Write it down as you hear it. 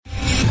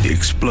The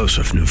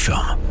explosive new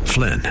film,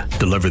 Flynn,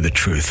 deliver the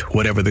truth,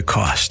 whatever the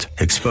cost,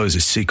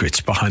 exposes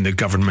secrets behind the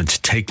government's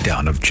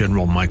takedown of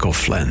General Michael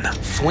Flynn.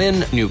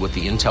 Flynn knew what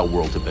the intel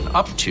world had been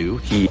up to.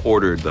 He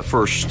ordered the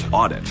first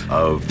audit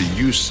of the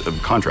use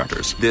of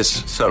contractors.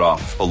 This set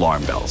off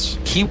alarm bells.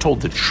 He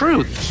told the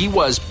truth. He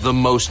was the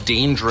most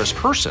dangerous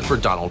person for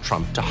Donald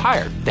Trump to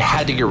hire. They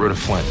had to get rid of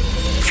Flynn.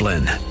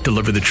 Flynn,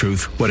 deliver the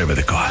truth, whatever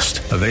the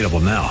cost. Available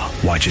now.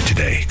 Watch it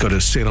today. Go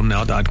to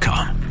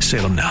salemnow.com.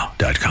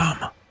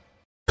 salemnow.com.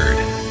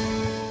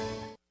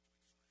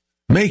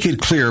 Make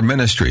It Clear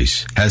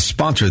Ministries has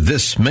sponsored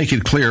this Make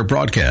It Clear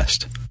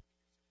broadcast.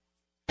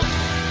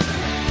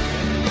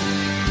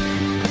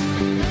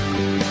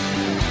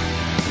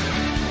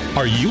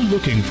 Are you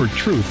looking for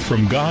truth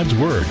from God's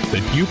Word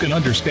that you can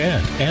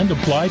understand and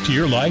apply to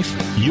your life?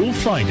 You'll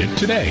find it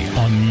today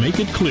on Make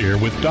It Clear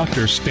with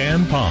Dr.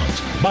 Stan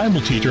Ponz,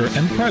 Bible teacher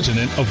and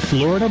president of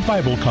Florida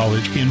Bible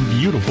College in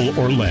beautiful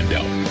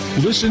Orlando.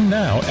 Listen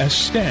now as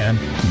Stan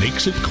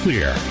makes it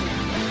clear.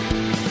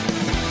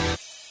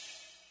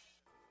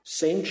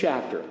 Same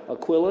chapter.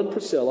 Aquila and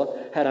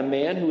Priscilla had a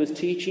man who was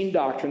teaching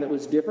doctrine that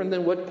was different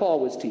than what Paul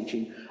was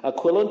teaching.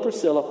 Aquila and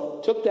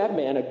Priscilla took that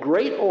man, a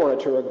great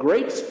orator, a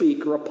great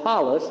speaker,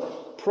 Apollos,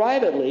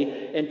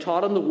 privately and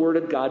taught him the word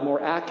of God more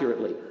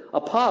accurately.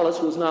 Apollos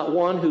was not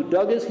one who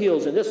dug his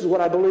heels in. This is what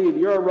I believe.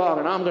 You're wrong,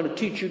 and I'm going to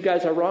teach you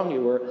guys how wrong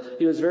you were.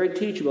 He was very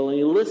teachable, and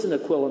he listened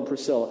to Aquila and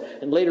Priscilla.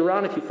 And later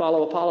on, if you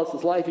follow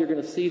Apollos' life, you're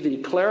going to see that he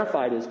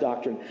clarified his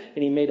doctrine,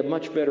 and he made a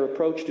much better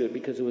approach to it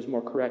because it was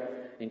more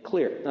correct and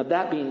clear. Now,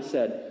 that being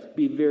said,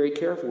 be very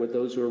careful with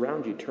those who are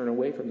around you. Turn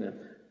away from them.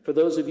 For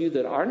those of you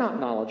that are not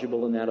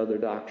knowledgeable in that other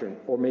doctrine,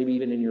 or maybe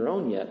even in your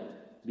own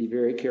yet, be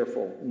very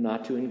careful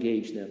not to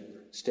engage them.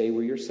 Stay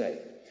where you're safe.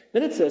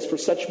 Then it says, for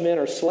such men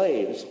are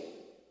slaves.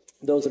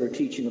 Those that are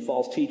teaching the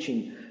false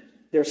teaching,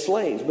 they're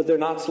slaves, but they're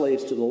not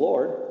slaves to the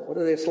Lord. What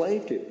are they a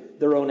slave to?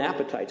 Their own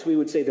appetites. We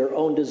would say their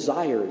own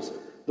desires,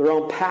 their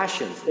own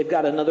passions. They've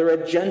got another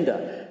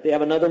agenda. They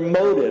have another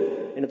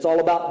motive, and it's all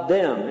about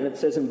them. And it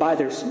says, and by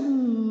their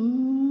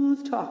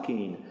smooth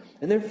talking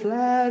and their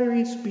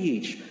flattery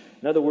speech.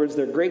 In other words,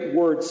 they're great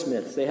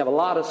wordsmiths. They have a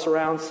lot of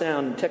surround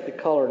sound and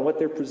technicolor in what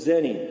they're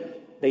presenting.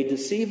 They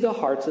deceive the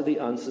hearts of the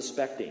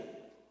unsuspecting.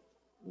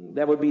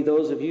 That would be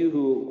those of you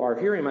who are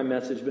hearing my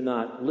message but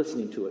not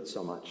listening to it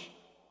so much.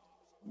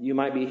 You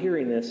might be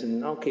hearing this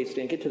and, okay,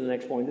 Stan, get to the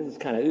next point. This is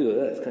kind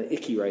of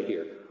icky right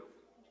here.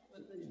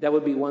 That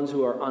would be ones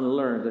who are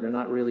unlearned, that are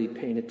not really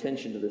paying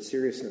attention to the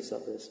seriousness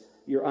of this.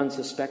 You're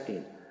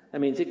unsuspecting.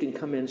 That means it can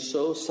come in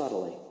so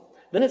subtly.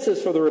 Then it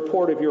says, for the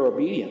report of your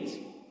obedience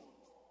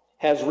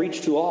has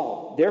reached to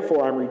all.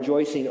 Therefore, I'm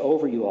rejoicing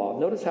over you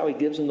all. Notice how he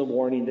gives them the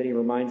warning, then he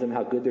reminds them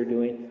how good they're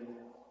doing.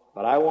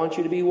 But I want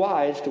you to be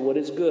wise to what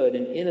is good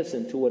and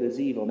innocent to what is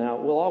evil. Now,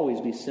 we'll always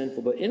be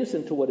sinful, but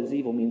innocent to what is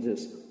evil means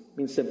this.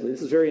 Means simply,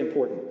 this is very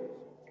important.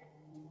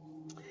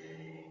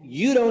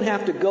 You don't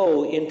have to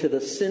go into the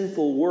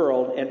sinful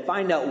world and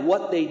find out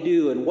what they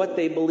do and what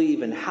they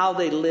believe and how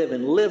they live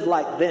and live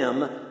like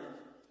them,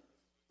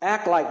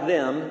 act like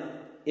them,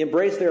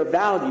 embrace their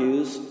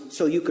values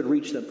so you could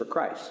reach them for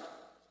Christ.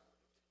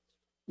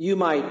 You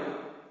might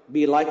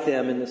be like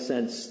them in the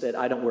sense that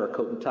I don't wear a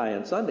coat and tie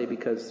on Sunday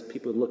because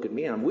people look at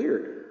me and I'm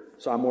weird,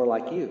 so I'm more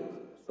like you.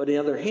 But on the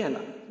other hand,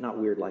 I'm not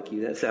weird like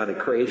you. That sounded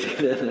crazy,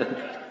 didn't it?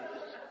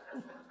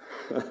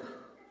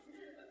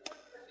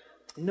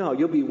 No,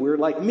 you'll be weird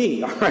like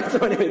me. All right, so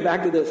anyway,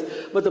 back to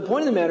this. But the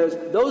point of the matter is,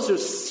 those are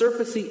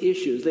surfacey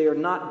issues. They are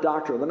not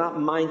doctrinal. They're not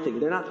mind thinking.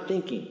 They're not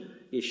thinking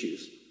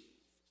issues.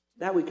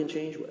 That we can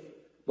change with.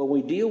 But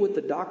when we deal with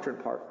the doctrine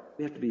part,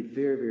 we have to be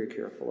very, very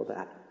careful of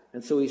that.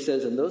 And so he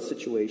says in those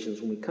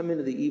situations, when we come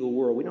into the evil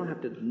world, we don't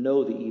have to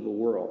know the evil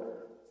world.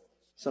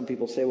 Some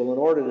people say, well, in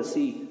order to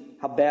see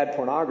how bad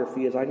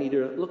pornography is, I need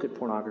to look at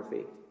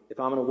pornography. If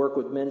I'm going to work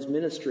with men's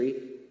ministry,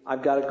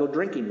 I've got to go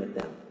drinking with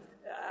them.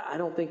 I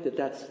don't think that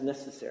that's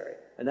necessary.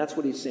 And that's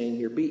what he's saying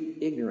here. Be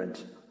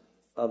ignorant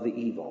of the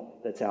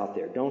evil that's out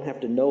there. Don't have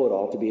to know it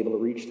all to be able to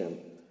reach them.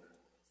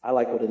 I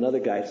like what another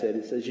guy said.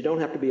 He says, you don't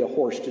have to be a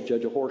horse to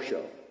judge a horse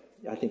show.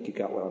 I think you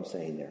got what I'm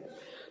saying there.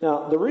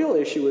 Now, the real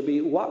issue would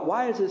be,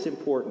 why is this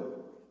important?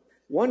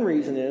 One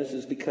reason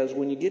is because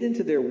when you get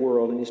into their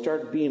world and you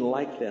start being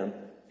like them,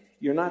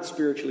 you're not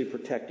spiritually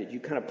protected.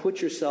 You kind of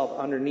put yourself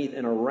underneath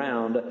and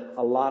around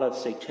a lot of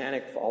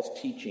satanic false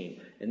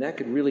teaching, and that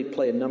could really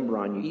play a number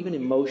on you, even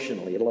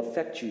emotionally. It'll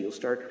affect you. You'll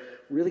start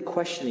really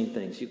questioning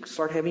things. You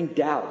start having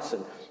doubts,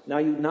 and now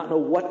you not know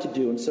what to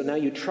do, and so now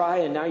you try,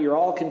 and now you're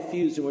all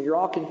confused, and when you're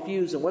all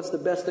confused, and what's the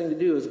best thing to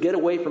do is get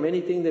away from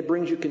anything that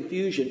brings you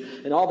confusion,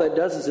 and all that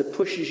does is it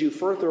pushes you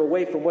further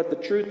away from what the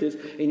truth is,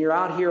 and you're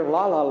out here in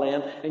la-la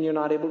land, and you're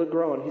not able to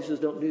grow, and he says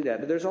don't do that.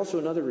 But there's also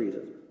another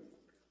reason.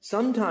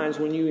 Sometimes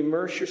when you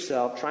immerse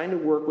yourself trying to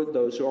work with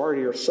those who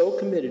already are so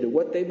committed to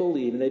what they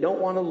believe, and they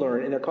don't want to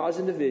learn, and they're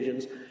causing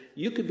divisions,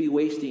 you could be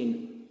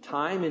wasting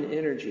time and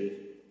energy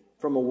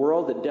from a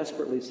world that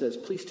desperately says,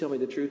 please tell me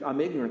the truth.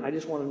 I'm ignorant. I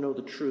just want to know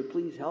the truth.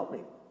 Please help me.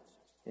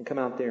 And come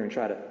out there and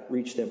try to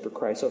reach them for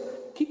Christ. So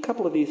keep a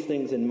couple of these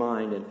things in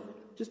mind. And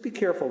just be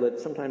careful that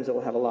sometimes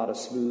they'll have a lot of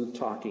smooth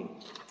talking,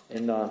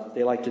 and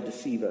they like to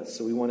deceive us,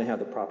 so we want to have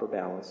the proper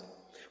balance.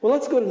 Well,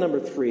 let's go to number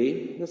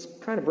 3. This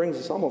kind of brings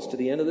us almost to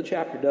the end of the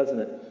chapter, doesn't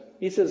it?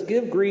 He says,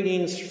 give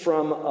greetings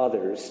from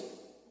others.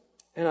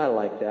 And I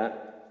like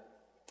that.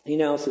 He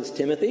now says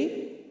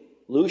Timothy,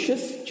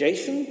 Lucius,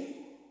 Jason,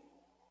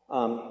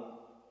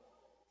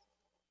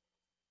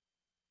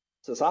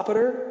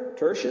 Sosipater,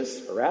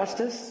 Tertius,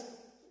 Erastus,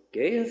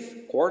 Gaius,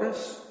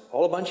 Quartus,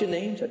 all a bunch of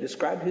names. I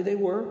described who they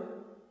were.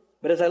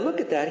 But as I look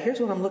at that, here's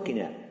what I'm looking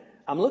at.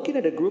 I'm looking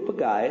at a group of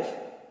guys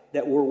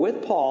that were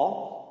with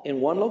Paul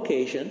in one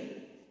location,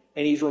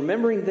 and he's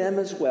remembering them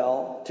as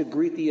well to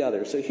greet the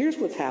others. So here's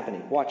what's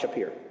happening. Watch up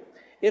here.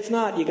 It's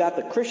not, you got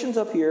the Christians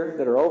up here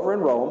that are over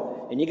in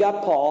Rome, and you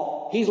got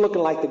Paul. He's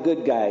looking like the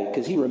good guy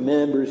because he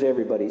remembers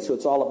everybody, so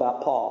it's all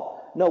about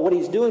Paul. No, what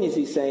he's doing is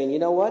he's saying, you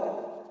know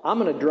what? I'm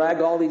going to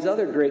drag all these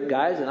other great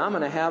guys, and I'm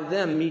going to have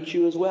them meet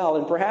you as well.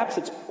 And perhaps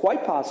it's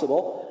quite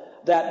possible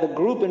that the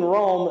group in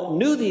Rome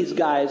knew these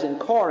guys in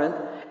Corinth,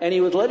 and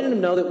he was letting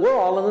them know that we're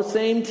all on the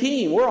same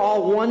team. We're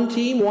all one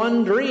team,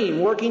 one dream,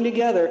 working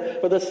together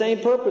for the same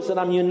purpose, and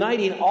I'm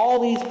uniting all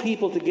these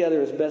people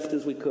together as best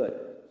as we could.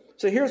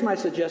 So here's my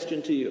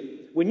suggestion to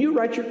you. When you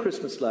write your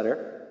Christmas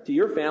letter to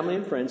your family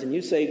and friends, and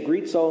you say,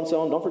 greet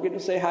so-and-so, and don't forget to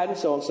say hi to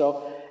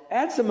so-and-so,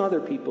 add some other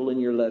people in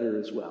your letter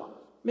as well.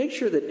 Make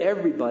sure that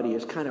everybody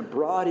is kind of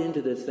brought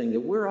into this thing, that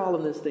we're all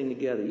in this thing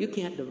together. You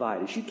can't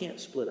divide us. You can't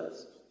split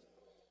us.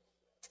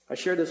 I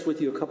shared this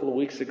with you a couple of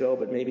weeks ago,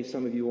 but maybe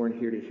some of you weren't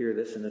here to hear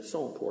this, and it's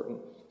so important,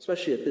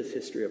 especially at this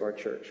history of our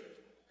church.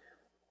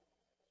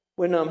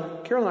 When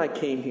Carol and I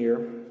came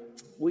here,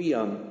 we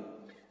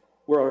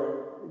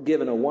were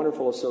given a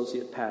wonderful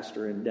associate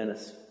pastor in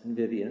Dennis and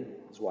Vivian,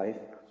 his wife,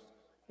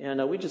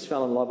 and we just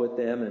fell in love with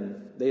them,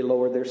 and they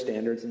lowered their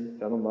standards and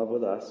fell in love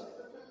with us.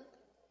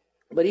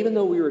 But even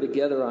though we were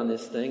together on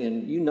this thing,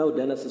 and you know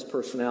Dennis's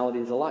personality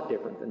is a lot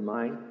different than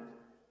mine.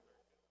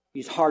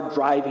 He's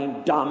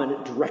hard-driving,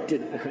 dominant,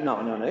 directed.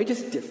 No, he's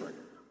just different,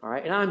 all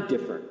right? And I'm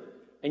different.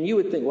 And you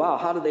would think, wow,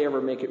 how did they ever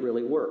make it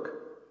really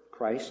work?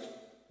 Christ,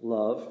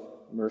 love,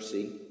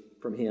 mercy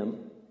from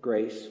him,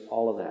 grace,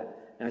 all of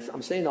that. And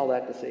I'm saying all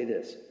that to say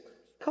this.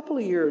 A couple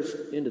of years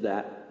into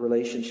that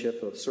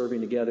relationship of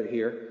serving together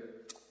here,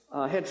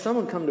 I had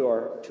someone come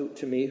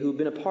to me who'd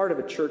been a part of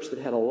a church that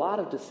had a lot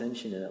of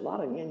dissension in it, a lot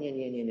of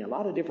a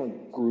lot of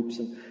different groups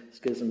and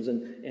schisms,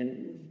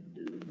 and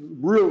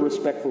real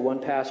respect for one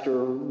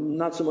pastor,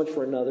 not so much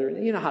for another.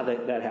 And you know how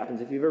that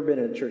happens. If you've ever been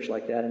in a church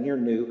like that and you're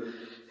new,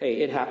 hey,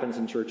 it happens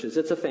in churches.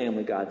 It's a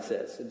family, God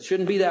says. It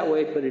shouldn't be that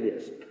way, but it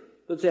is.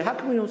 But say, how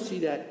come we don't see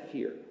that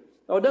here?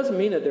 Oh, it doesn't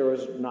mean that there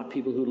was not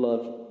people who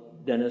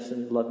loved Dennis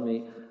and loved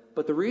me.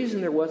 But the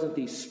reason there wasn't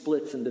these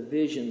splits and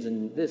divisions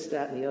and this,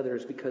 that, and the other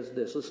is because of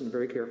this. Listen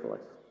very carefully.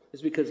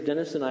 It's because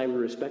Dennis and I, we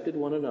respected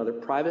one another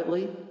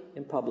privately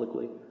and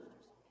publicly.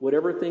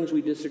 Whatever things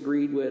we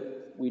disagreed with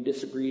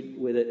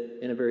it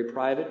in a very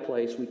private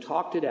place. We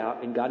talked it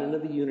out and got into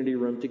the unity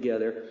room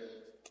together.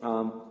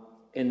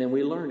 And then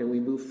we learned and we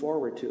moved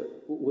forward to it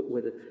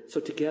with it. So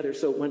together,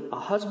 so when a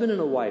husband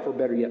and a wife, or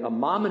better yet, a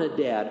mom and a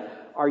dad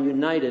are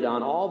united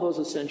on all those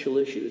essential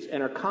issues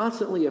and are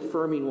constantly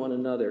affirming one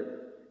another,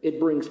 it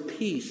brings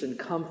peace and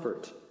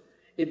comfort.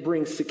 It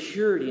brings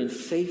security and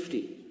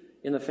safety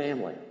in the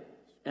family.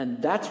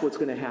 And that's what's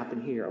going to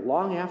happen here,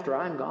 long after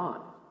I'm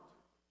gone,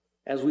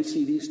 as we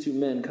see these two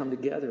men come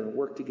together and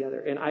work together.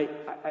 And I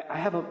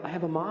have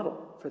a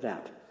model for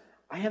that.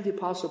 I have the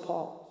Apostle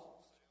Paul.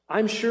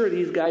 I'm sure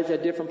these guys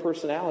had different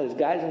personalities,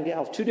 guys and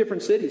gals, 2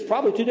 different cities,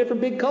 probably 2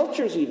 different big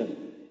cultures even.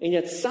 And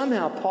yet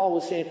somehow Paul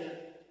was saying,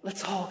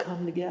 let's all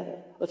come together.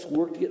 Let's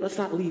work together. Let's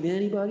not leave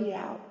anybody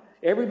out.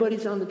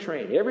 Everybody's on the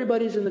train.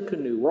 Everybody's in the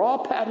canoe. We're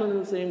all paddling in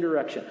the same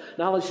direction.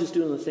 Now let's just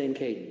do it in the same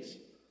cadence.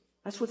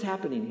 That's what's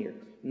happening here.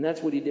 And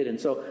that's what he did. And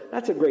so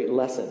that's a great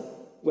lesson.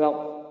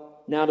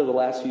 Well, now to the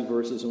last few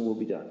verses and we'll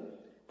be done.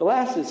 The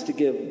last is to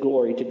give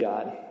glory to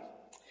God.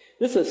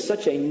 This is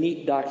such a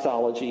neat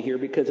doxology here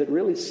because it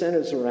really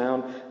centers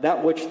around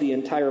that which the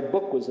entire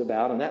book was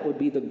about, and that would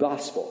be the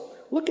gospel.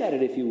 Look at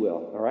it if you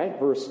will, all right?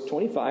 Verse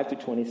 25 to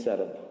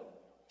 27.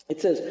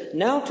 It says,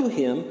 now to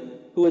him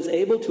who is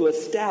able to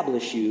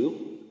establish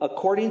you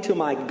according to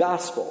my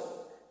gospel.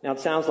 Now it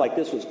sounds like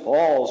this was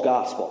Paul's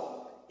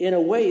gospel. In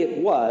a way it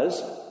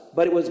was,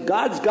 but it was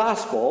God's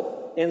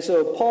gospel, and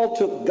so Paul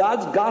took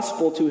God's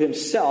gospel to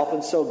himself,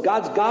 and so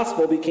God's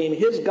gospel became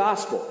his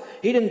gospel.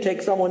 He didn't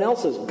take someone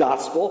else's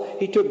gospel.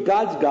 He took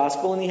God's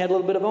gospel, and he had a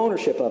little bit of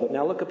ownership of it.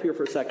 Now look up here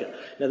for a second.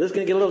 Now this is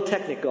going to get a little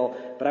technical,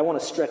 but I want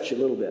to stretch you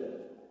a little bit.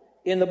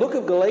 In the book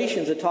of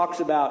Galatians, it talks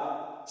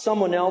about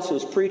someone else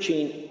who's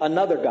preaching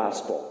another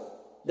gospel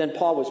than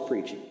Paul was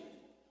preaching.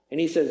 And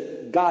he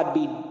says, God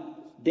be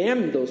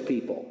damned those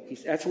people.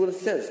 That's what it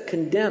says.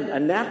 Condemned,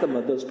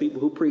 anathema those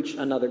people who preach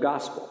another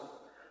gospel.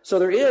 So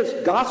there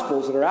is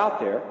gospels that are out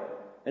there,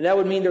 and that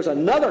would mean there's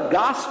another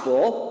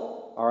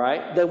gospel, all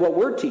right, than what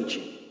we're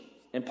teaching.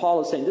 And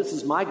Paul is saying, this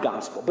is my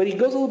gospel. But he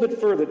goes a little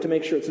bit further to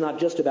make sure it's not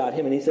just about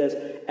him. And he says,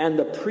 and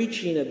the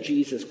preaching of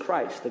Jesus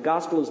Christ. The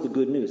gospel is the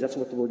good news. That's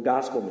what the word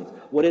gospel means.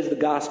 What is the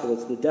gospel?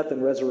 It's the death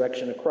and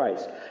resurrection of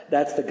Christ.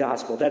 That's the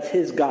gospel. That's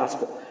his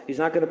gospel. He's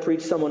not going to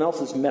preach someone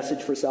else's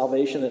message for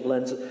salvation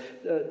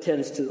that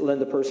tends to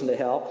lend the person to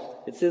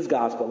hell. It's his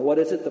gospel. What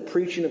is it? The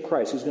preaching of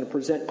Christ. He's going to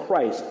present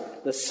Christ,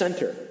 the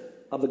center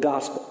of the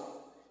gospel.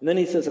 And then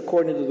he says,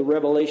 according to the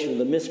revelation of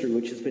the mystery,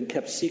 which has been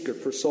kept secret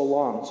for so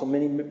long, so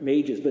many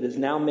ages, but is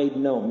now made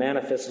known.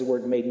 Manifest is the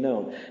word made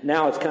known.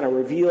 Now it's kind of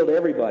revealed to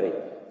everybody.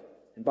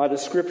 And by the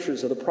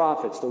scriptures of the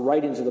prophets, the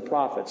writings of the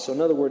prophets. So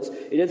in other words,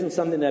 it isn't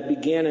something that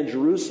began in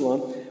Jerusalem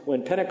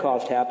when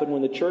Pentecost happened,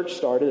 when the church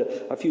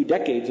started a few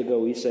decades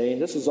ago, he's saying.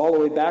 This is all the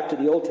way back to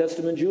the Old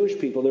Testament Jewish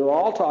people. They were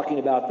all talking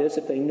about this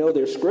if they know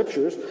their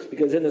scriptures,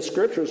 because in the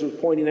scriptures was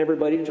pointing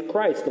everybody to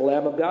Christ, the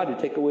Lamb of God,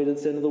 to take away the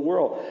sin of the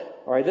world.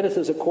 All right, then it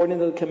says, according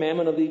to the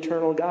commandment of the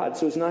eternal God.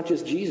 So it's not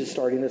just Jesus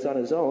starting this on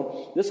his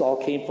own. This all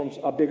came from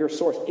a bigger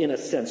source, in a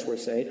sense, we're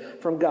saying,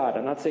 from God.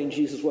 I'm not saying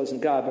Jesus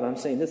wasn't God, but I'm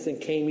saying this thing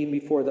came even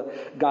before the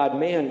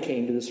God-man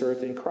came to this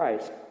earth in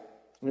Christ.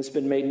 And it's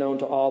been made known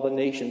to all the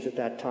nations at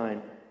that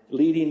time,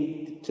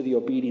 leading to the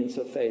obedience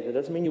of faith. It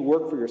doesn't mean you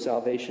work for your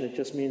salvation. It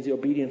just means the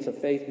obedience of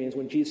faith means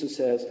when Jesus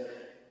says,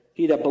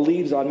 he that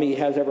believes on me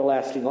has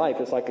everlasting life.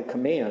 It's like a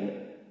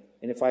command.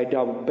 And if I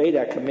obey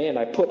that command,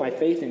 I put my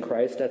faith in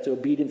Christ. That's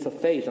obedience of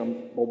faith.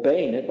 I'm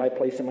obeying it by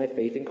placing my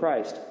faith in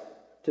Christ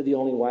to the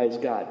only wise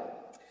God.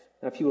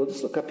 Now, if you will,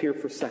 just look up here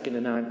for a second,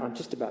 and I'm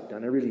just about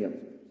done. I really am.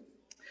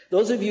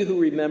 Those of you who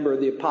remember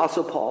the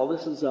Apostle Paul,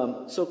 this is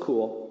so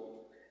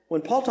cool. When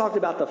Paul talked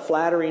about the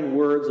flattering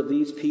words of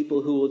these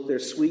people who, with their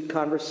sweet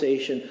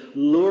conversation,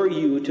 lure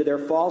you to their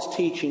false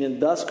teaching and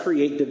thus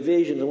create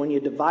division, and when you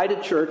divide a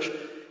church,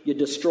 you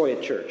destroy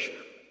a church.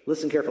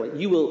 Listen carefully.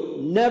 You will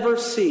never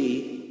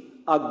see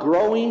a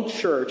growing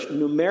church,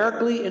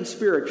 numerically and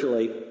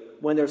spiritually,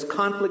 when there's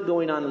conflict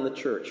going on in the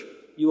church.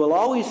 You will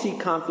always see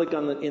conflict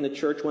in the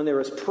church when there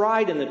is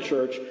pride in the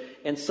church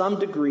and some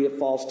degree of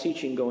false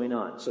teaching going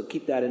on. So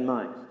keep that in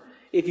mind.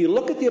 If you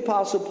look at the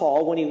Apostle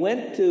Paul, when he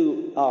went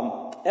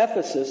to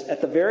Ephesus,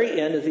 at the very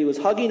end, as he was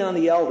hugging on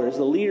the elders,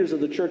 the leaders of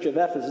the church of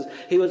Ephesus,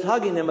 he was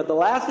hugging them, but the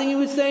last thing he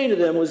was saying to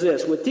them was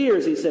this. With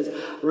tears, he says,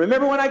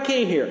 remember when I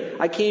came here?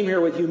 I came here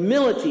with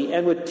humility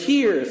and with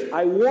tears.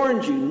 I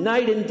warned you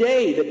night and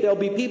day that there'll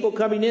be people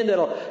coming in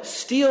that'll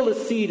steal the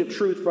seed of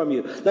truth from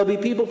you. There'll be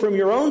people from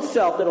your own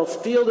self that'll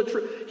steal the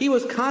truth. He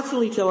was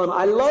constantly telling them,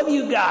 I love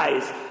you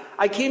guys.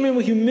 I came in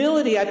with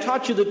humility. I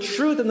taught you the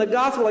truth and the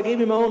gospel. I gave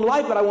you my own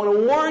life, but I want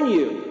to warn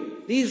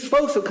you. These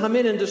folks will come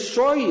in and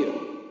destroy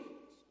you.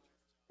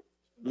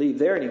 Leave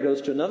there, and he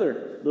goes to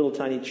another little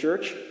tiny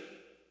church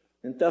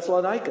in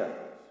Thessalonica.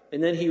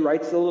 And then he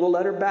writes the little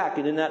letter back.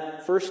 And in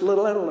that first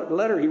little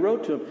letter he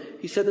wrote to him,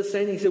 he said the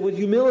same thing. He said, with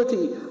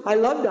humility, I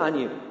loved on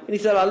you. And he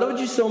said, I loved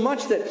you so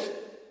much that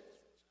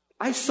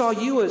I saw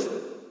you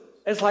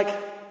as like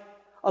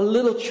a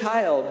little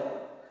child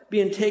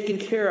being taken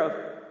care of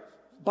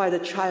by the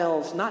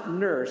child's, not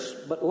nurse,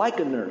 but like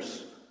a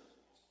nurse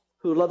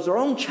who loves her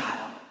own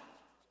child.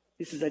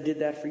 He says, I did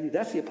that for you.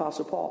 That's the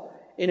Apostle Paul.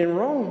 And in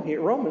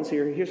Romans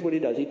here, here's what he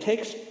does. He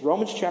takes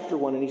Romans chapter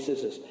 1 and he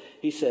says this.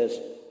 He says,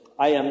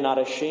 I am not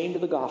ashamed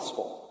of the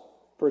gospel,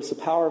 for it's the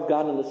power of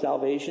God unto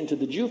salvation to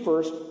the Jew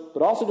first,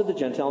 but also to the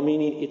Gentile,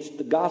 meaning it's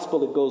the gospel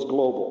that goes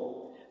global.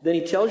 Then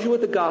he tells you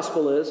what the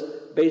gospel is,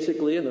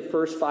 basically in the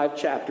first 5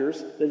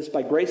 chapters, that it's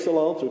by grace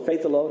alone, through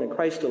faith alone, in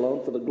Christ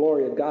alone, for the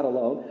glory of God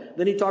alone.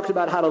 Then he talks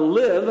about how to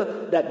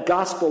live that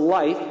gospel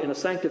life in a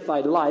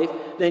sanctified life,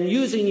 then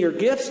using your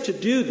gifts to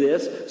do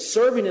this,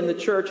 serving in the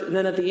church, and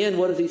then at the end,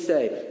 what does he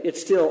say?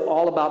 It's still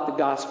all about the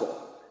gospel.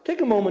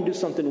 Take a moment and do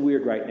something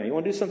weird right now. You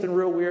want to do something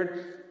real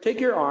weird? Take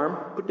your arm,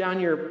 put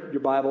down your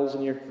Bibles,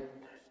 and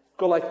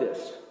go like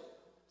this.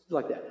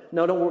 Like that.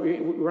 No, don't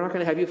worry. We're not going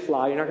to have you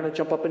fly. You're not going to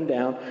jump up and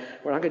down.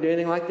 We're not going to do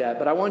anything like that.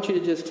 But I want you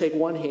to just take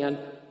one hand.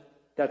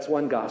 That's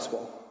one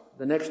gospel.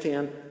 The next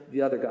hand,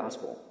 the other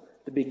gospel.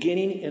 The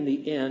beginning and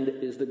the end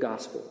is the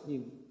gospel.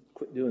 You can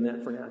quit doing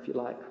that for now if you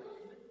like.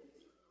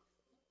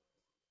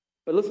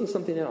 But listen to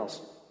something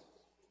else.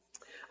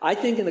 I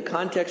think in the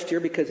context here,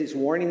 because he's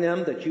warning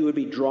them that you would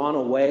be drawn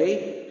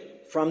away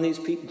from these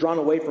people, drawn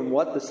away from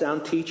what? The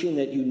sound teaching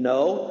that you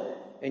know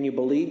and you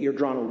believe, you're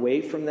drawn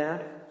away from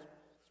that.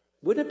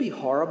 Wouldn't it be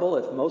horrible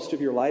if most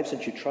of your life,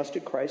 since you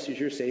trusted Christ as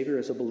your Savior,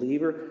 as a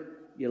believer,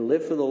 you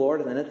lived for the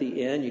Lord, and then at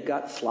the end you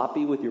got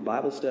sloppy with your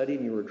Bible study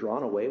and you were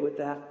drawn away with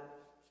that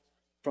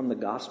from the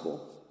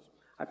gospel?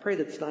 I pray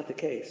that's not the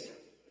case.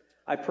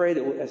 I pray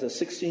that as a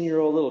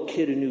 16-year-old little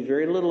kid who knew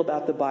very little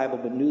about the Bible,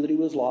 but knew that he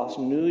was lost,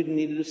 knew he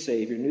needed a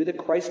Savior, knew that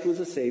Christ was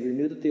a Savior,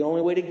 knew that the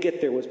only way to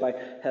get there was by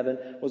heaven,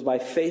 was by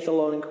faith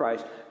alone in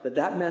Christ,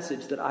 that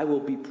message that I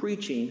will be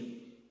preaching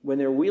when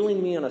they're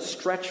wheeling me on a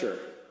stretcher,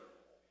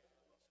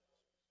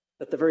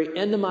 at the very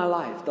end of my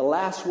life, the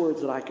last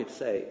words that I could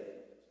say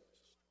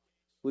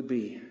would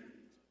be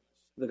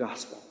the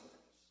gospel.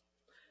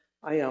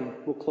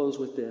 We'll close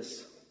with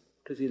this,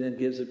 because he then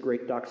gives a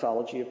great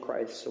doxology of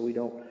Christ, so we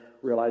don't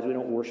realize we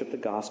don't worship the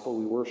gospel,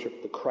 we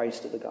worship the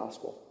Christ of the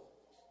gospel.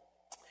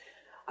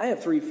 I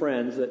have 3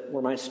 friends that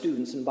were my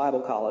students in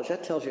Bible college.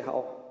 That tells you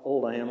how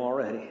old I am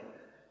already.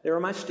 They were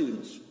my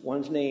students.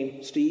 One's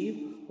named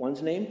Steve,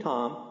 one's named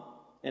Tom,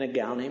 and a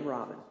gal named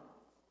Robin.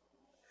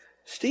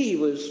 Steve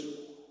was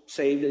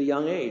saved at a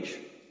young age.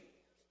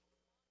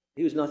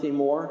 He was nothing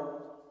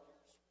more,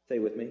 stay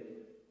with me,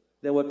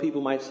 than what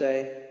people might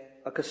say,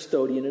 a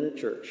custodian in a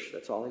church.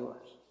 That's all he was.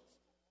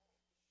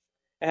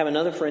 I have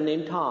another friend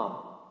named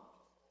Tom.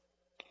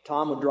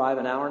 Tom would drive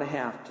an hour and a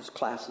half to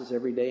classes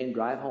every day and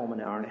drive home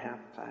an hour and a half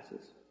to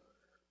classes.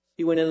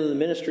 He went into the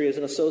ministry as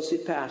an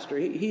associate pastor.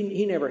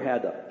 He never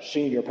had the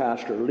senior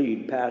pastor,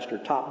 lead pastor,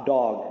 top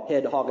dog,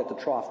 head hog at the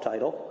trough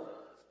title.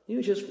 He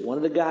was just one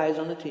of the guys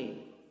on the team.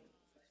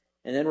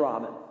 And then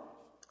Robin.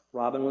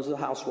 Robin was a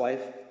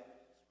housewife,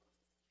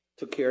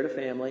 took care of the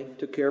family,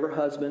 took care of her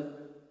husband,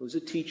 who was a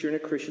teacher in a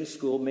Christian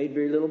school, made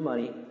very little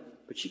money,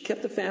 but she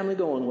kept the family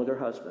going with her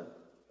husband.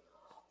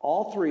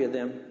 All 3 of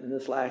them in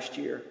this last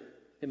year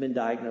have been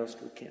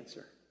diagnosed with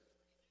cancer.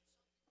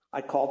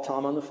 I called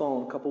Tom on the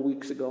phone a couple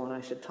weeks ago, and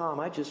I said, Tom,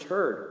 I just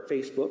heard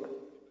Facebook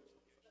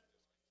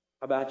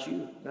about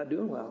you not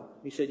doing well.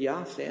 He said,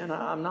 yeah, Stan,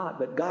 I'm not,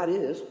 but God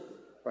is.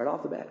 Right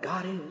off the bat,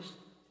 God is.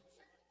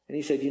 And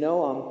he said,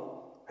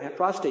 I have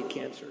prostate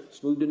cancer.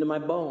 It's moved into my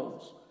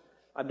bones.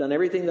 I've done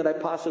everything that I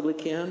possibly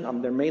can.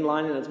 They're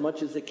mainlining as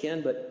much as they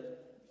can,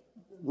 but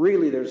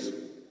really there's,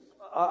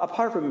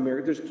 apart from a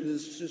miracle,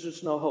 there's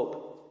just no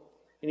hope.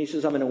 And he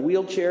says, I'm in a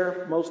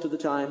wheelchair most of the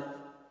time.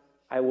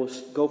 I will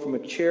go from a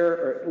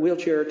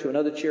wheelchair to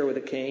another chair with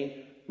a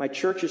cane. My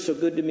church is so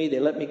good to me, they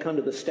let me come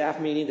to the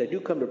staff meetings. I do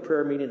come to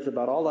prayer meetings,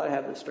 about all that I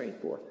have the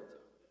strength for.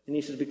 And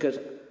he says, because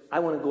I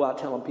want to go out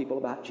telling people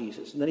about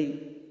Jesus. And then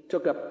he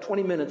took up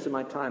 20 minutes of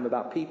my time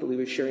about people he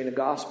was sharing the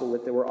gospel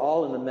with that were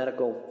all in the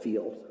medical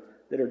field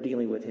that are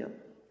dealing with him.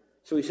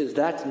 So he says,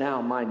 that's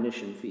now my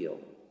mission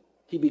field.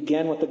 He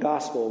began with the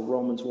gospel,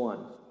 Romans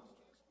 1.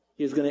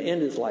 He is going to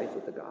end his life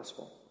with the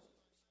gospel.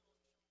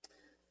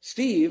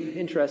 Steve,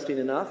 interesting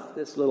enough,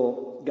 this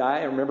little guy,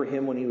 I remember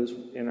him when he was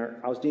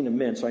I was dean of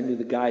men, so I knew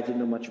the guys, didn't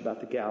know much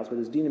about the gals, but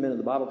as dean of men at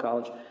the Bible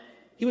college,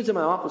 he was in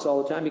my office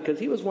all the time because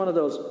he was one of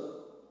those,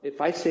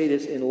 if I say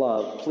this in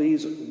love,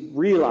 please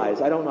realize,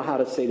 I don't know how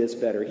to say this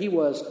better. He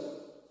was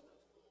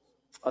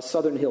a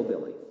southern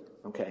hillbilly,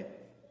 okay?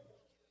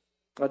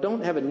 I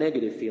don't have a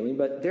negative feeling,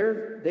 but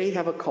they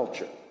have a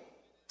culture.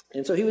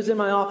 And so he was in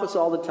my office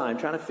all the time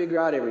trying to figure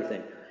out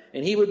everything.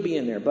 And he would be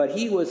in there, but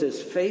he was as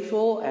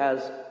faithful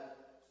as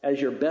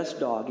your best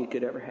dog you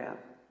could ever have.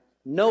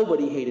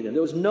 Nobody hated him.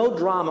 There was no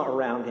drama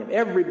around him.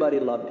 Everybody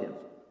loved him.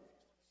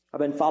 I've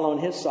been following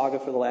his saga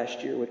for the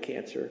last year with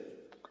cancer.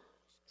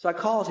 So I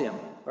called him,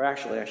 or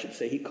actually I should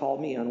say he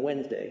called me on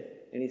Wednesday,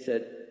 and he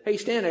said, hey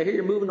Stan, I hear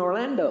you're moving to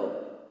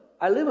Orlando.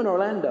 I live in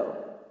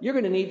Orlando. You're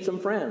going to need some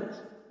friends.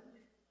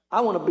 I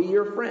want to be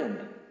your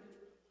friend.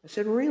 I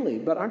said, really?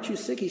 But aren't you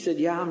sick? He said,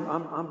 yeah,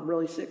 I'm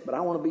really sick, but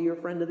I want to be your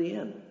friend to the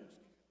end.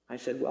 I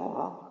said,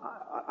 well,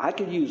 I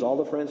could use all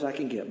the friends I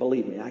can get.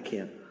 Believe me, I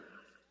can.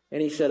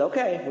 And he said,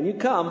 okay, when you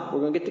come, we're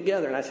going to get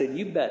together. And I said,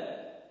 you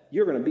bet.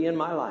 You're going to be in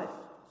my life.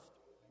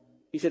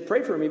 He said,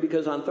 pray for me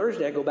because on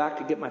Thursday I go back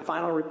to get my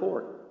final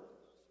report.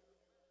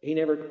 He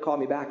never called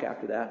me back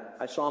after that.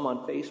 I saw him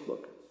on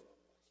Facebook.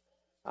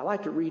 I'd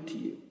like to read to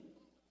you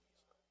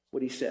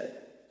what he said.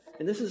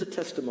 And this is a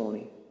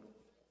testimony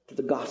to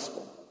the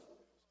gospel.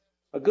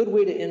 A good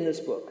way to end this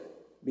book,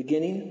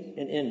 beginning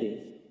and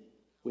ending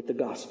with the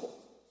gospel.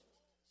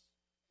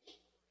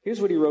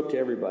 Here's what he wrote to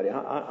everybody.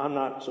 I'm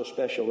not so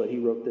special that he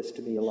wrote this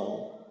to me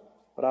alone,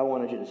 but I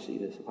wanted you to see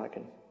this if I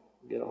can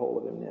get a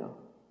hold of him now.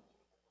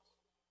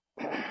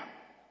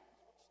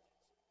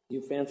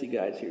 You fancy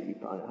guys here, you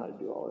probably know how to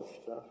do all this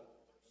stuff.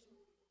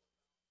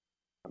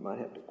 I might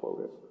have to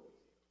quote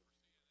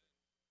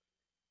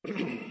it.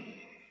 His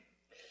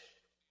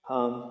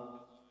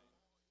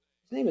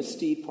name is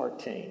Steve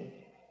Partain.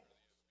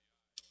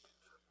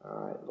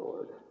 All right,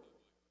 Lord.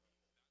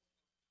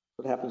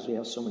 What happens when you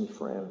have so many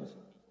friends?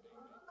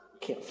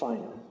 Can't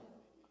find them.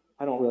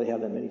 I don't really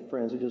have that many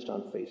friends. They're just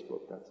on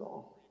Facebook, that's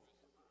all.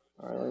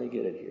 All right, let me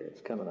get it here.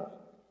 It's coming up.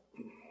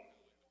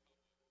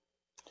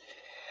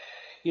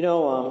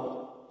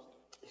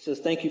 He says,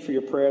 thank you for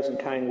your prayers and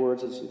kind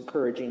words. It's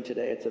encouraging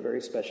today. It's a very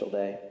special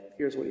day.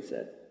 Here's what he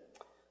said.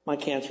 My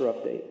cancer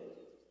update.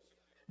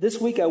 This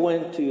week I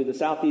went to the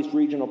Southeast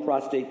Regional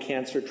Prostate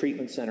Cancer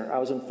Treatment Center. I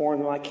was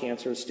informed that my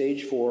cancer is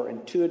stage 4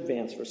 and too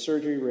advanced for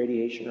surgery,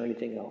 radiation, or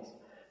anything else.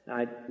 Now,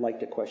 I'd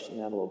like to question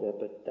that a little bit,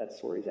 but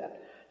that's where he's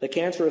at. The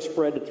cancer has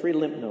spread to 3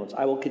 lymph nodes.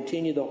 I will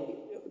continue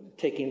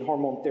taking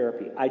hormone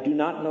therapy. I do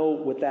not know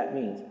what that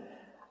means.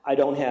 I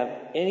don't have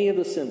any of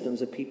the symptoms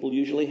that people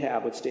usually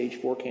have with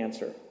stage 4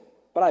 cancer,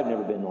 but I've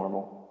never been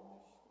normal.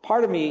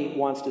 Part of me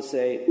wants to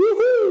say,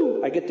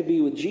 woohoo, I get to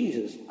be with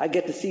Jesus. I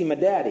get to see my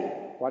daddy.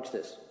 Watch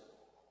this.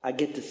 I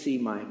get to see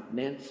my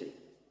Nancy.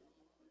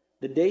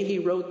 The day he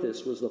wrote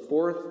this was the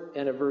 4th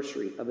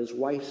anniversary of his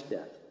wife's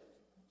death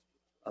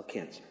of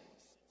cancer.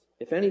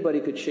 If anybody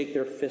could shake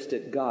their fist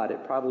at God,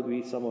 it'd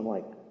probably be someone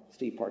like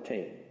Steve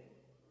Partain.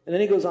 And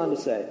then he goes on to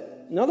say,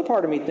 another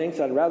part of me thinks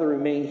I'd rather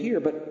remain here,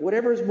 but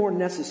whatever is more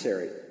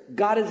necessary,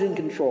 God is in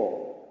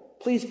control.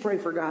 Please pray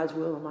for God's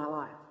will in my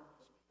life.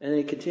 And then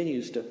he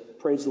continues to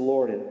praise the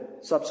Lord in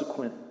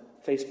subsequent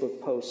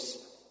Facebook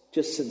posts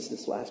just since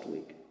this last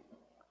week.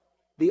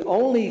 The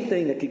only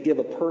thing that could give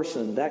a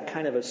person that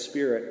kind of a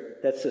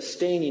spirit that's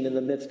sustaining in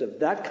the midst of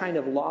that kind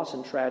of loss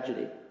and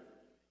tragedy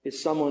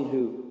is someone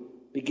who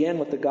began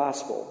with the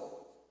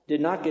gospel,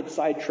 did not get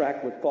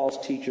sidetracked with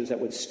false teachers that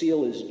would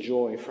steal his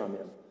joy from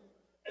him,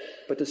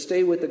 but to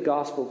stay with the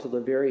gospel to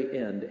the very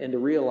end and to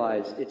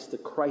realize it's the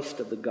Christ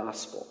of the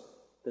gospel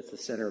that's the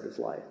center of his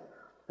life.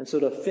 And so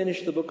to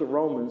finish the book of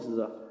Romans is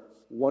a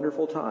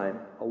wonderful time,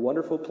 a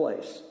wonderful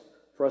place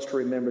for us to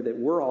remember that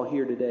we're all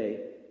here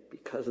today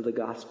because of the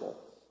gospel.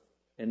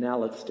 And now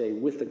let's stay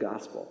with the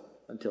gospel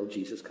until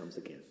Jesus comes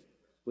again,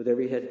 with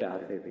every head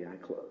bowed and every eye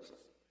closed.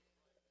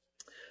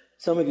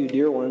 Some of you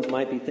dear ones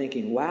might be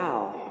thinking,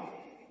 wow,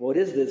 what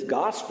is this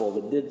gospel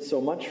that did so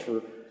much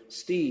for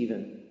Steve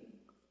and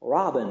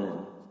Robin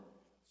and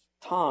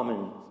Tom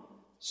and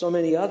so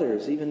many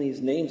others, even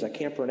these names I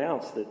can't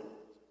pronounce that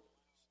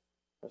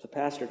the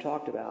pastor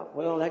talked about?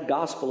 Well, that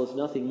gospel is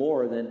nothing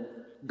more than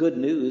good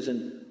news.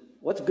 And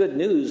what's good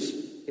news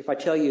if I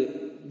tell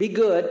you, be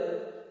good,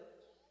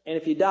 and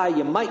if you die,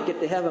 you might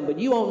get to heaven, but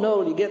you won't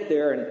know till you get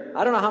there. And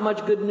I don't know how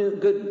much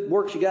good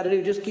works you got to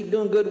do. Just keep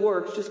doing good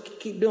works. Just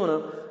keep doing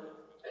them.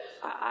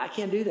 I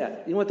can't do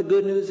that. You know what the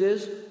good news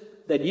is?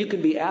 That you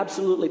can be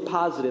absolutely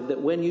positive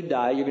that when you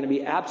die, you're going to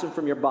be absent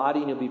from your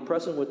body and you'll be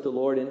present with the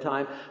Lord in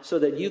time so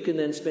that you can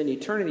then spend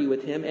eternity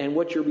with Him. And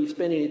what you'll be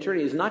spending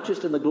eternity is not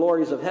just in the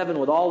glories of heaven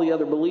with all the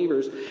other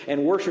believers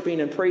and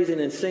worshiping and praising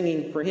and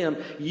singing for Him.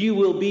 You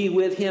will be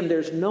with Him.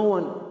 There's no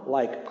one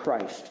like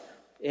Christ,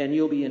 and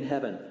you'll be in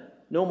heaven.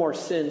 No more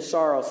sin,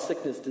 sorrow,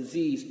 sickness,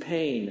 disease,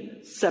 pain,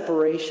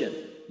 separation.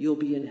 You'll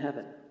be in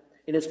heaven.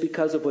 And it's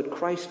because of what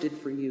Christ did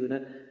for you.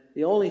 And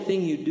the only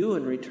thing you do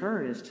in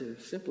return is to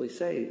simply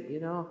say,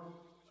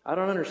 I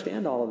don't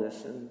understand all of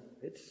this, and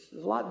there's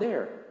a lot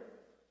there.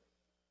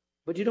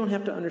 But you don't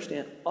have to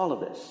understand all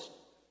of this.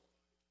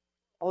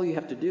 All you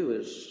have to do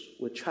is,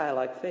 with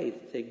childlike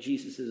faith, take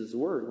Jesus as His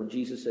word. When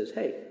Jesus says,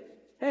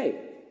 hey,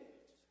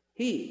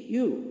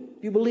 you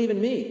believe in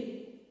me,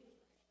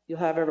 you'll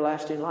have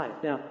everlasting life.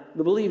 Now,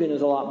 the believing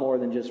is a lot more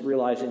than just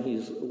realizing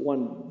He's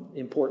one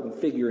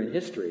important figure in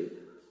history.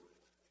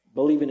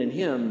 Believing in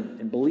Him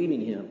and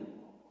believing Him.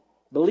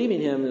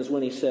 Believing Him is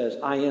when He says,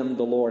 I am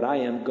the Lord, I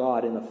am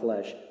God in the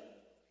flesh.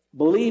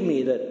 Believe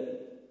me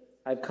that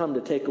I've come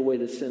to take away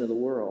the sin of the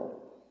world.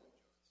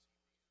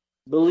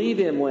 Believe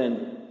Him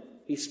when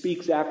He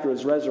speaks after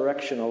His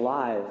resurrection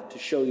alive to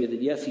show you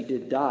that yes, He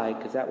did die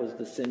because that was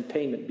the sin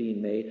payment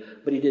being made,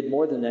 but He did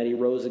more than that. He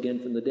rose again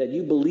from the dead.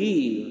 You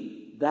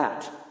believe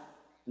that.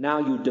 Now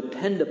you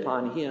depend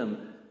upon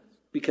Him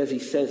because He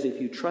says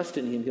if you trust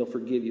in Him, He'll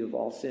forgive you of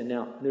all sin.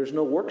 Now, there's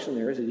no works in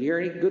there. Is it here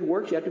any good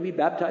works? You have to be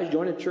baptized,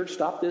 join a church,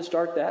 stop this,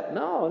 start that?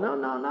 No.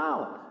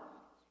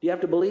 Do you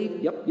have to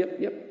believe? Yep.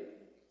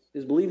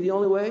 Is believe the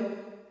only way?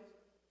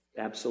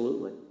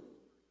 Absolutely.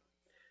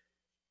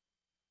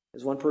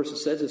 As one person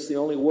says, it's the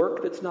only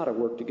work that's not a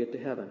work to get to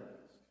heaven.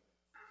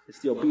 It's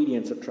the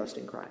obedience of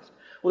trusting Christ.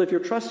 Well, if you're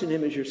trusting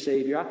Him as your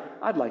Savior,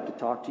 I'd like to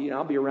talk to you.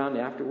 I'll be around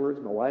afterwards.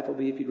 My wife will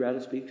be if you'd rather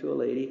speak to a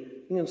lady.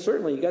 And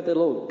certainly, you got that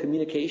little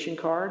communication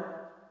card.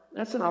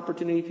 That's an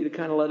opportunity for you to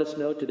kind of let us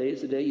know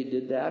today's the day you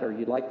did that, or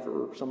you'd like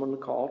for someone to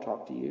call,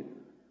 talk to you.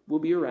 We'll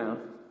be around.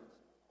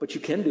 But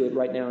you can do it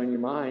right now in your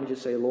mind.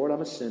 Just say, Lord,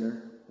 I'm a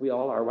sinner. We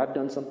all are. I've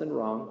done something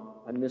wrong.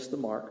 I missed the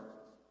mark.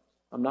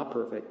 I'm not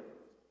perfect.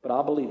 But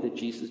I believe that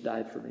Jesus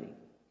died for me.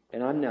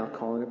 And I'm now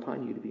calling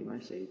upon you to be my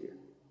Savior.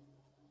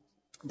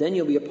 Then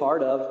you'll be a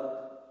part of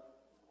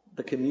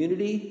the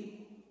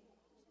community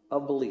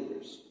of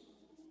believers.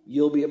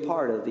 You'll be a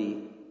part of the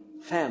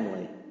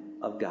family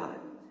of God.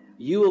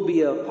 You will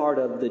be a part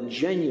of the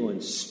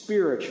genuine,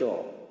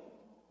 spiritual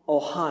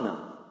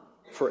Ohana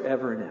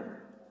forever and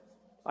ever.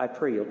 I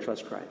pray you'll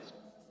trust Christ.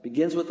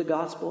 Begins with the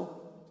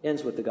gospel,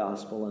 ends with the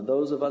gospel. And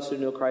those of us who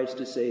know Christ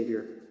as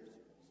Savior,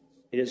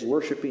 it is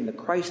worshiping the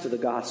Christ of the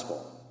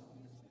gospel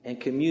and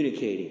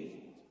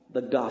communicating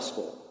the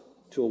gospel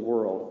to a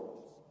world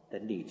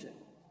that needs it.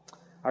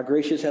 Our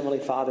gracious Heavenly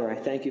Father, I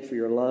thank you for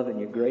your love and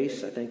your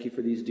grace. I thank you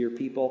for these dear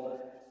people.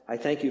 I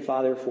thank you,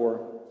 Father,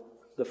 for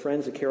the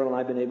friends that Carol and I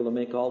have been able to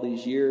make all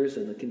these years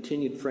and the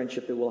continued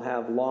friendship that we'll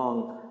have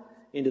long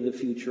into the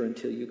future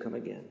until you come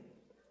again.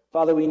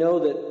 Father, we know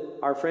that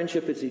our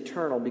friendship is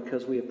eternal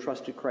because we have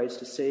trusted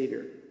Christ as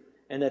Savior,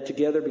 and that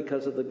together,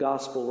 because of the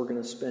gospel, we're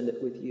going to spend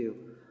it with you.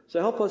 So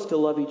help us to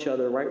love each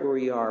other right where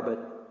we are,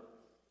 but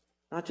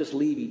not just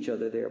leave each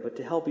other there, but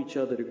to help each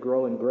other to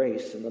grow in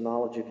grace and the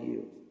knowledge of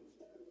you.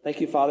 Thank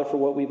you, Father, for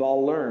what we've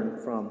all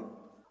learned from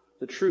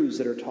the truths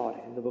that are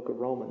taught in the book of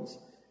Romans.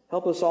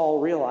 Help us all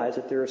realize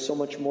that there is so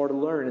much more to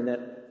learn, and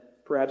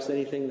that perhaps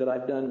anything that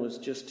I've done was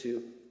just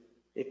to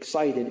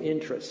excite and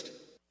interest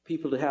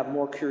people to have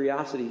more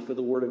curiosity for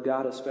the Word of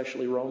God,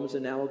 especially Romans,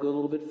 and now we'll go a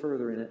little bit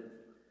further in it.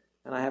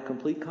 And I have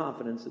complete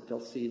confidence that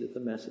they'll see that the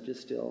message is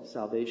still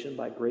salvation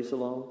by grace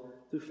alone,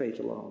 through faith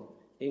alone,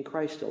 in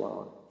Christ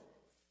alone.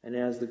 And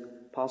as the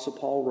Apostle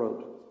Paul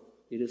wrote,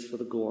 it is for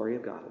the glory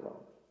of God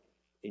alone.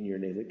 In your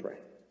name we pray.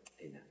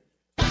 Amen.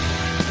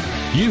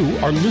 You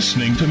are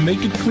listening to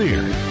Make It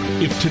Clear.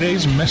 If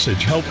today's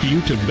message helped you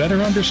to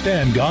better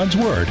understand God's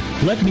Word,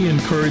 let me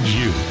encourage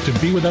you to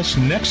be with us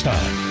next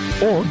time.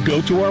 Or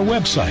go to our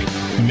website,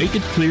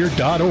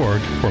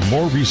 makeitclear.org, for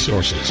more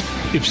resources.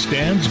 If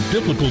Stan's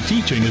biblical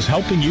teaching is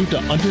helping you to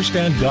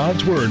understand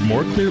God's Word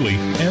more clearly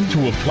and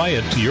to apply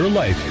it to your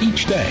life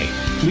each day,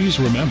 please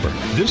remember,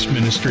 this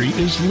ministry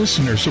is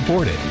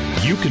listener-supported.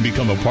 You can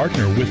become a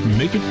partner with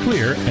Make It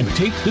Clear and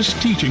take this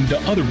teaching to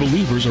other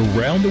believers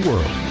around the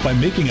world by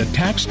making a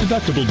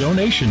tax-deductible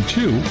donation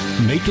to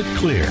Make It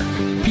Clear.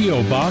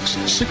 P.O. Box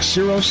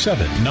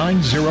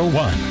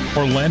 607901,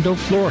 Orlando,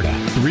 Florida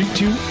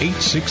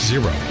 32860.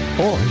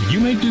 Or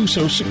you may do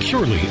so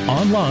securely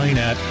online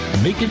at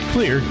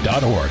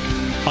makeitclear.org.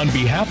 On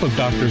behalf of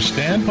Dr.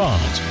 Stan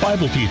Ponz,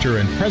 Bible teacher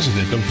and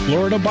president of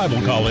Florida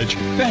Bible College,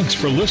 thanks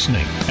for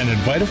listening and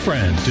invite a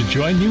friend to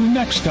join you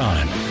next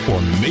time for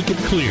Make It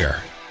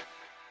Clear.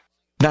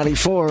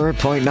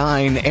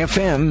 94.9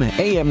 FM,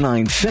 AM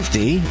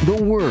 950,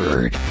 The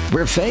Word,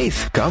 where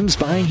faith comes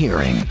by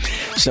hearing.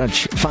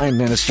 Such fine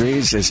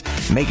ministries as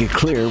Make It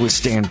Clear with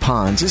Stan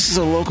Ponz. This is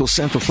a local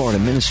Central Florida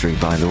ministry,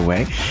 by the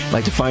way. I'd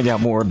like to find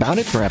out more about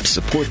it, perhaps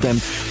support them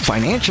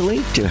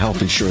financially to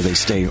help ensure they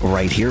stay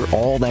right here.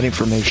 All that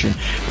information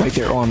right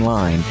there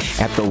online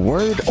at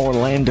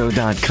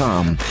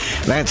thewordorlando.com.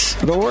 That's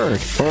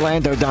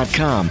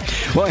thewordorlando.com.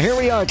 Well, here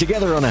we are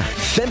together on a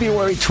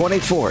February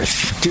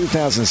 24th,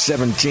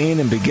 2017.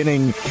 And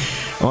beginning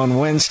on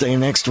Wednesday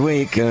next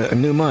week, a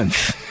new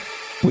month.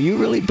 Will you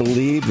really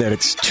believe that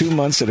it's 2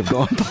 months that have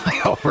gone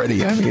by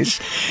already? I mean,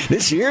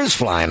 this year's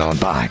flying on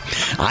by.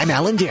 I'm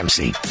Alan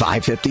Dempsey,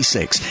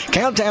 556.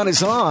 Countdown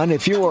is on.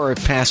 If you are a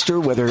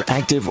pastor, whether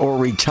active or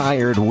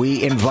retired,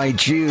 we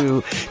invite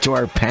you to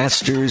our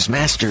Pastors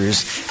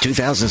Masters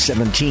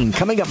 2017,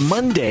 coming up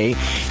Monday,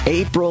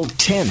 April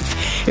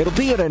 10th. It'll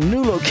be at a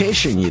new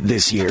location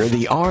this year,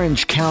 the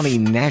Orange County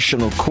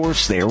National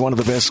Course there, one of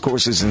the best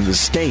courses in the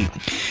state.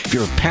 If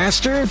you're a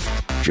pastor,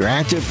 if you're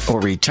active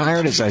or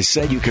retired, as I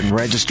said, you can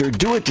register.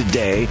 Do it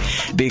today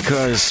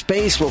because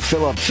space will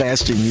fill up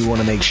fast and you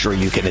want to make sure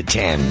you can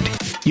attend.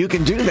 You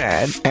can do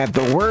that at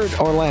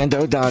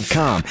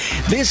thewordorlando.com.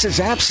 This is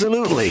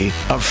absolutely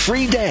a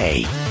free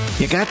day.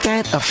 You got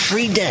that? A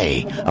free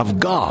day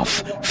of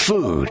golf,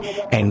 food,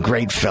 and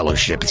great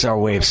fellowship. It's our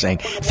way of saying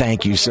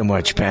thank you so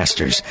much,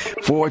 pastors,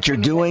 for what you're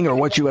doing or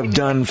what you have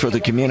done for the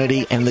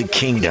community and the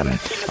kingdom.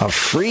 A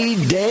free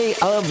day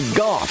of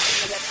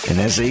golf. And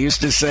as they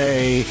used to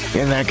say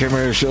in that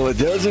commercial, it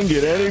doesn't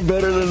get any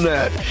better than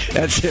that.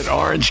 That's at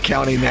Orange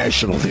County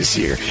National this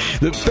year.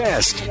 The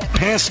best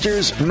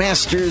Pastors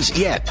Masters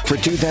yet for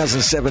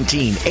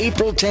 2017,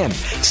 April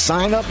 10th.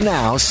 Sign up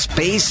now.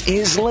 Space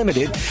is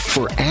limited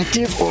for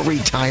active or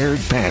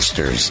retired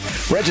pastors.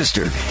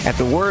 Register at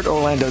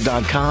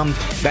thewordorlando.com.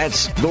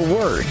 That's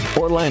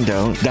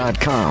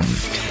thewordorlando.com.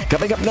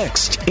 Coming up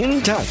next,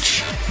 In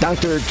Touch,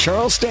 Dr.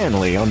 Charles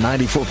Stanley on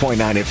 94.9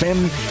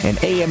 FM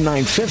and AM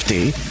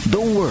 950, The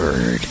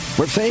Word,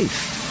 where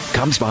faith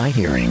comes by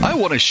hearing. I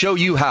want to show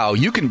you how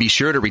you can be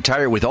sure to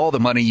retire with all the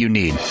money you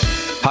need.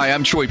 Hi,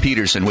 I'm Troy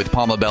Peterson with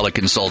Palmabella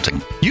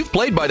Consulting. You've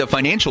played by the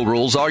financial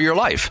rules all your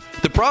life.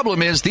 The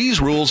problem is these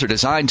rules are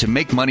designed to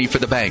make money for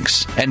the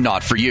banks and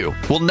not for you.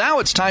 Well, now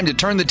it's time to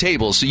turn the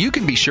tables so you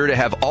can be sure to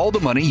have all the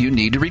money you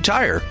need to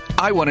retire.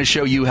 I want to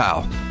show you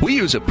how. We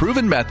use a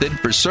proven method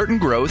for certain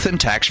growth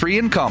and tax-free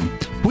income.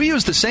 We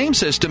use the same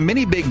system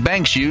many big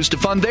banks use to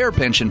fund their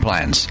pension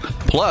plans.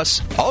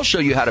 Plus, I'll show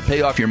you how to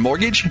pay off your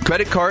mortgage,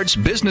 credit cards,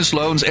 business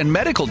loans, and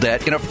medical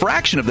debt in a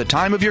fraction of the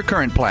time of your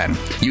current plan.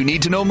 You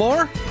need to know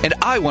more? And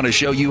I want to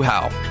show you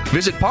how.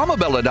 Visit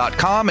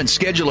Palmabella.com and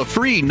schedule a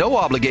free,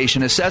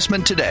 no-obligation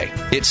assessment today.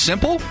 It's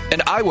simple,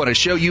 and I want to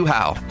show you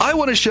how. I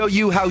want to show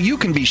you how you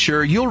can be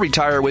sure you'll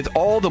retire with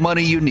all the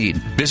money you need.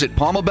 Visit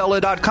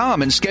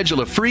Palmabella.com and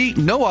schedule a free,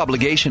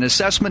 no-obligation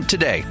assessment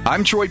today.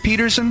 I'm Troy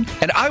Peterson,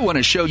 and I want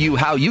to show you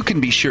how you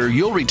can be sure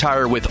you'll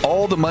retire with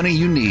all the money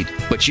you need.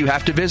 But you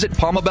have to visit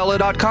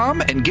Palmabella.com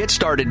and get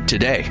started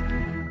today.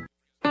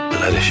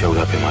 The letter showed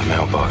up in my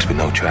mailbox with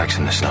no tracks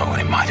in the snow,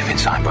 and it might have been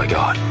signed by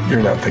God.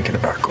 You're not thinking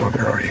about going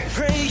there, are you?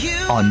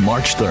 On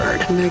March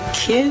 3rd,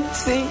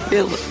 Mackenzie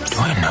Phillips. Do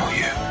I know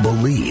you?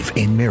 Believe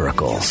in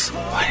miracles.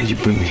 Why did you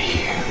bring me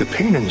here? The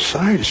pain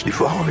inside is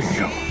devouring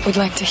you. We'd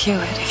like to heal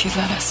it if you'd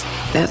let us.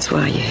 That's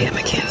why you're here,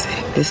 Mackenzie.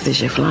 This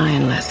is your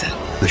flying lesson.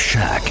 The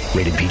Shack,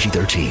 rated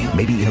PG-13,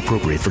 may be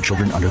inappropriate for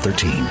children under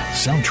 13.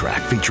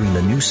 Soundtrack featuring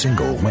the new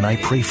single, When I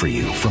Pray For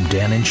You, from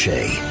Dan and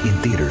Shay, in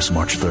theaters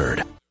March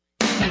 3rd.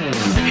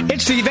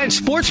 It's the event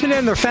sportsmen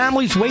and their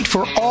families wait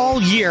for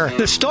all year.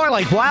 The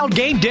Starlight Wild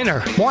Game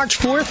Dinner, March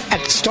 4th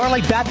at the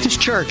Starlight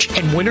Baptist Church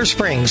in Winter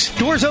Springs.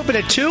 Doors open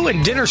at 2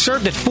 and dinner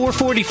served at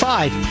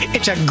 4:45.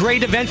 It's a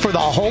great event for the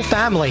whole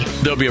family.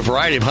 There'll be a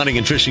variety of hunting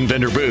and fishing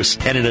vendor booths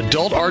and an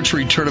adult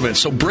archery tournament,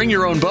 so bring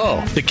your own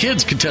bow. The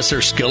kids can test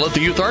their skill at the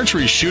Youth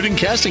Archery Shooting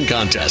Casting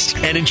Contest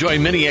and enjoy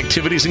many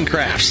activities and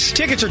crafts.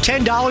 Tickets are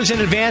 $10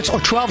 in advance or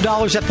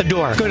 $12 at the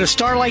door. Go to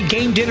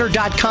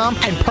StarlightGameDinner.com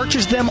and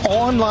purchase them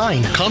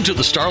online. Come to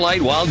the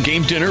Starlight Wild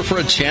Game Dinner for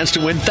a chance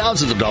to win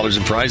thousands of dollars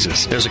in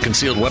prizes. There's a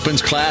concealed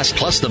weapons class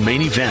plus the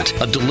main event,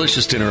 a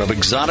delicious dinner of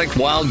exotic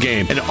wild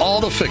game, and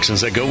all the fixings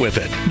that go with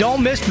it.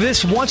 Don't miss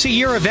this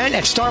once-a-year event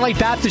at Starlight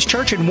Baptist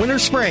Church in Winter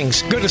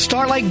Springs. Go to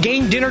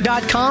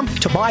StarlightGameDinner.com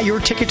to buy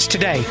your tickets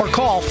today or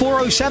call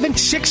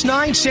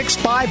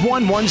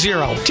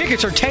 407-696-5110.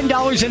 Tickets are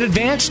 $10 in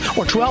advance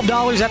or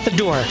 $12 at the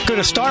door. Go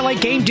to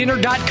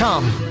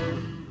StarlightGameDinner.com.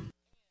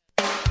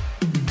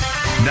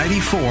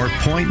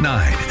 94.9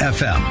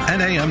 FM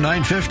and AM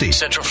 950.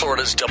 Central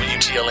Florida's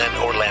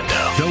WTLN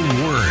Orlando. The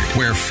Word,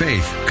 where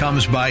faith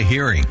comes by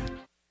hearing.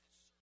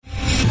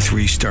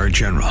 3-star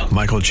General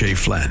Michael J.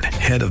 Flynn,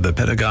 head of the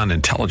Pentagon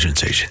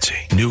Intelligence Agency,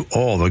 knew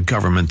all the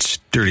government's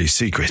dirty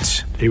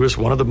secrets. He was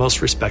one of the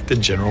most respected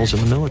generals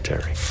in the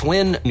military.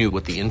 Flynn knew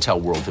what the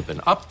intel world had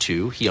been up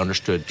to. He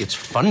understood its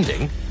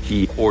funding.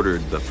 He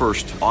ordered the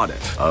first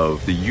audit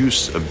of the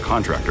use of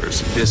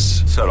contractors.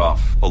 This set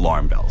off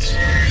alarm bells.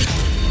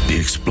 The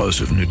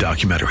explosive new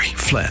documentary,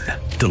 Flynn,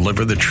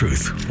 Deliver the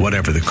Truth,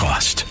 Whatever the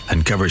Cost,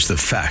 uncovers the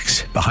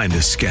facts behind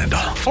this scandal.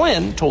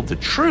 Flynn told the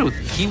truth.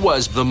 He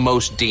was the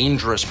most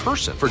dangerous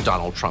person for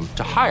Donald Trump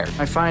to hire.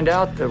 I find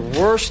out the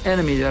worst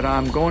enemy that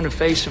I'm going to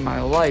face in my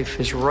life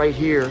is right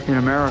here in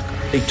America.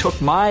 They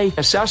took my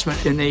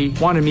assessment and they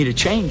wanted me to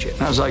change it.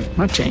 And I was like, I'm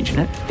not changing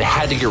it. They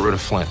had to get rid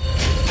of Flynn.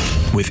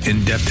 With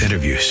in-depth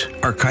interviews,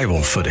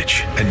 archival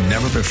footage, and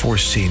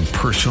never-before-seen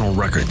personal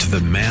records of the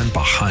man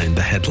behind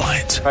the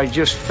headlines. I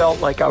just felt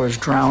like I was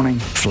drowning.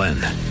 Flynn,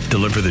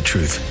 Deliver the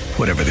Truth,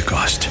 Whatever the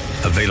Cost.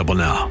 Available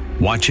now.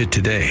 Watch it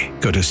today.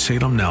 Go to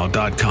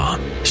salemnow.com.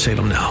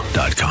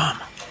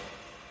 salemnow.com.